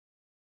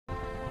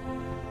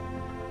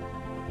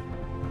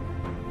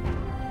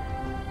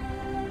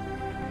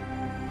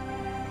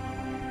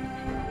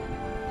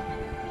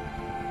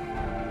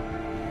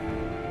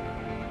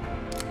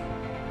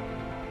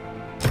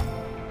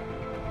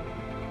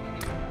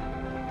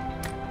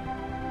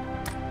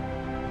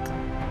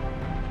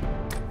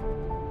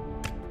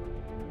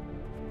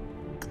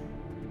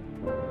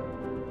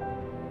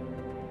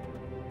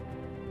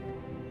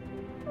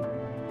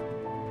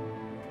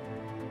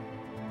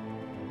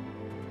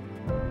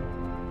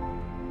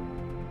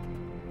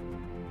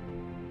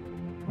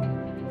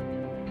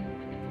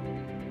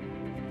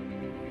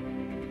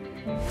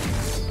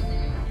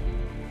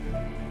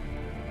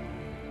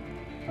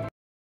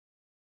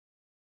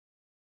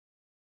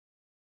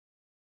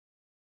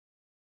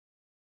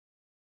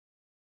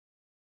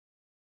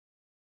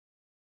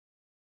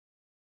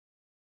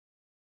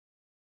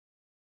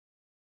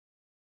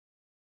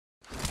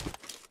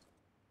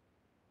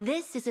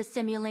This is a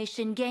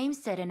simulation game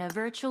set in a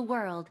virtual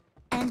world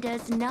and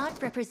does not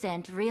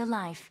represent real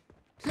life.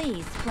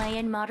 Please play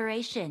in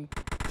moderation,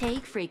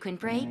 take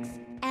frequent breaks,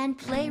 and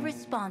play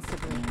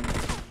responsibly.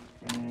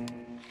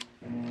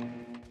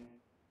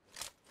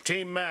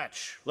 Team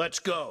match, let's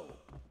go.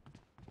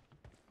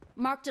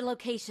 Marked a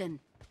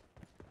location.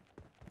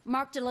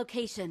 Marked a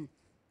location.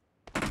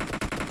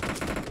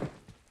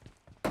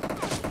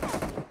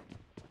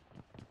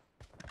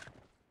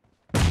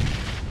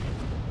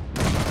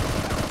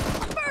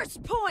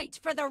 First point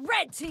for the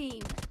red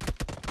team!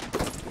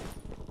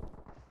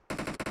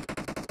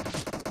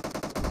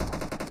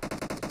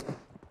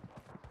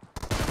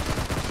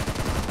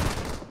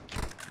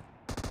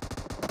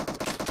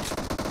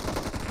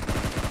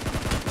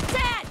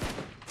 Dead!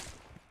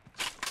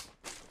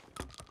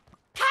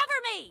 Cover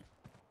me!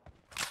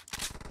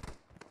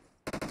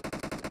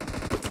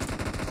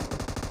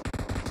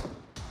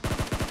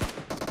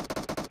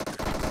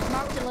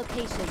 Marked a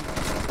location.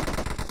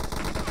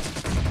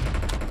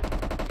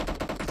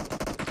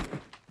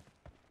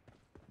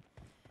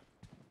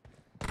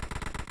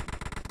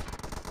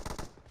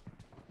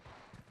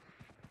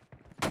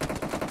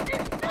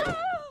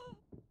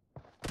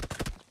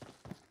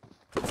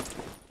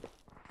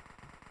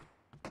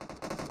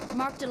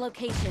 Marked a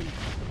location.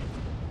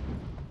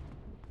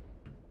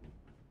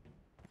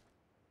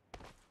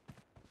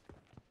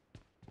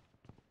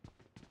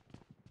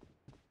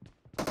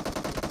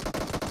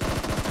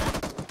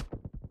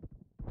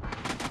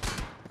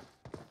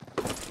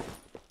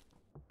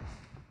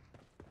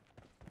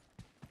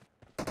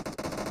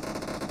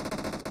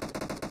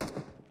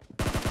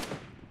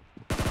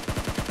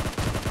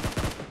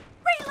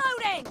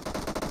 Reloading!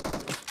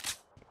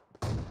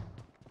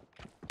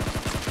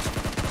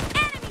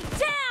 Enemy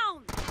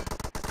down!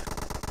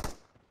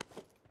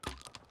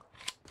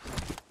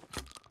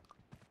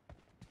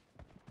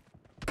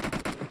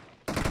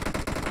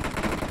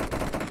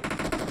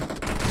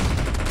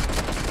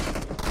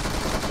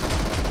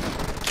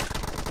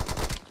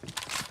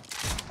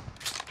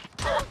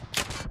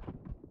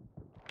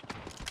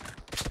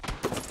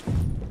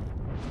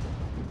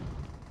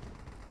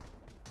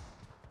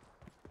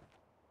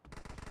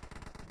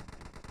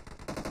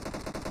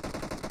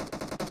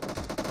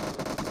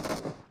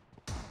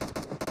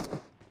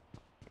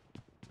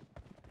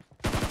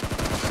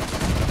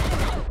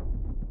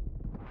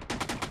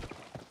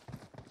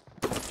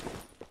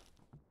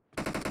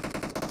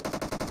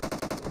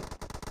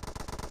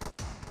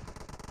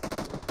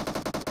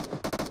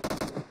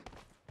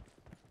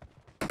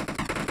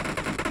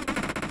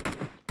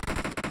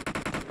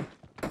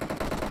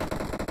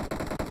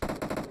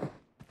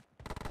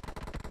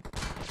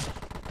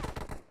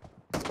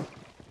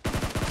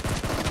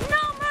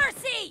 No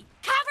mercy!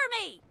 Cover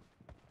me!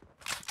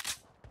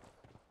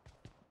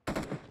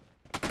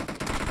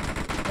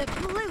 The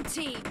blue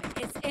team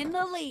is in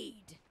the lead.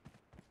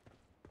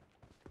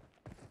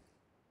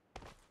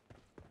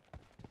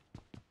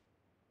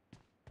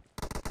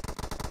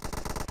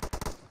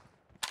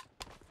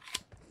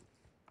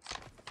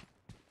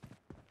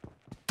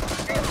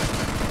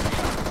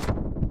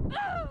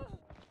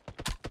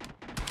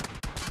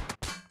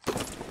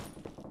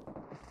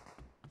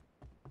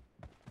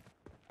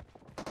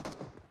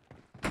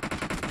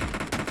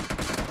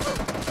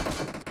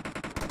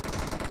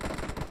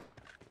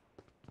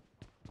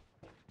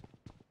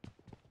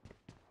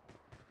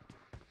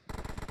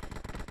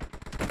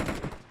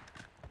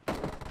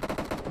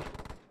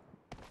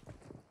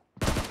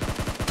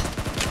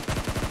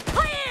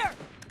 Clear!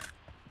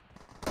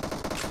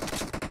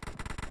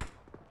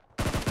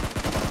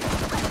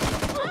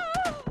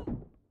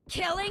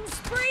 Killing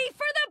spree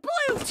for the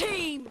blue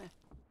team!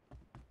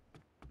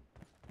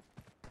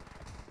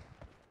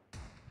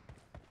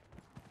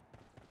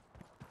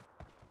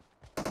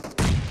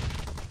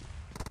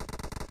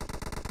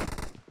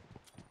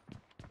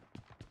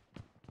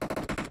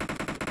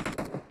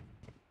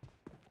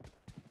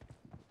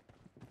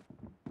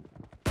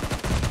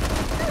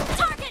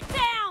 Target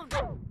down!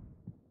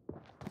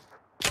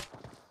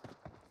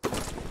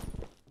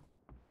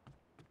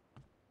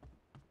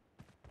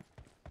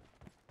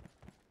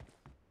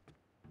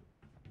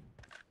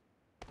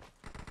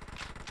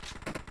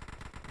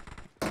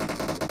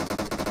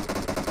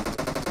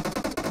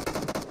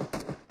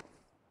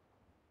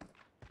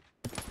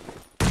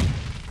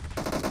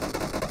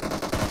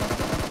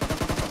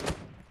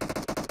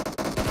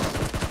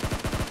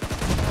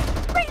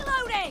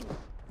 Reloading!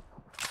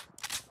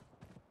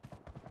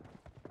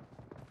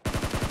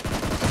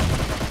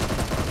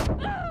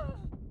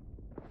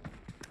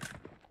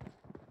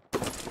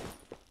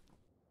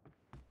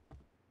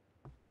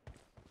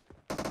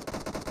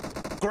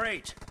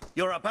 Great,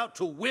 you're about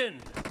to win.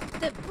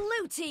 The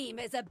blue team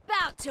is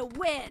about to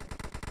win!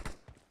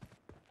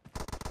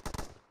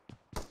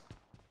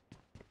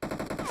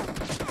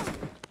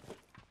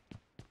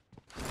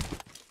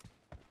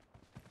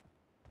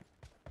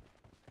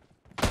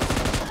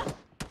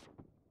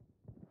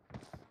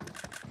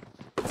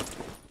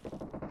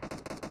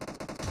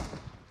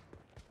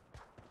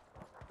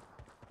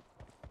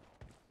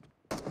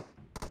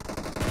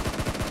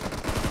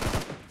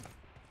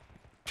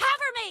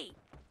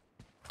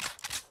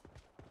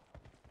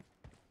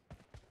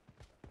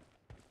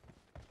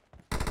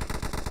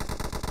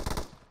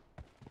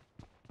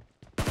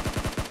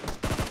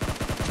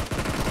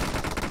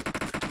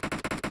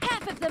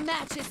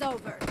 match is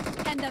over,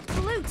 and the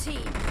blue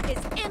team is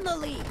in the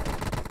lead.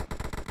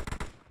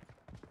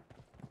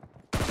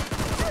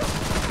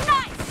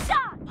 Nice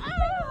shot!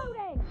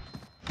 Reloading!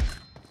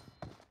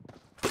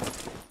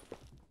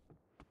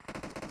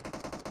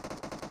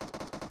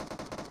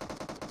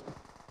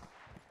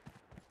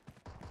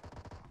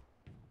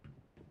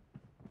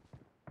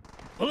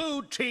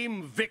 Blue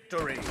team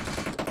victory!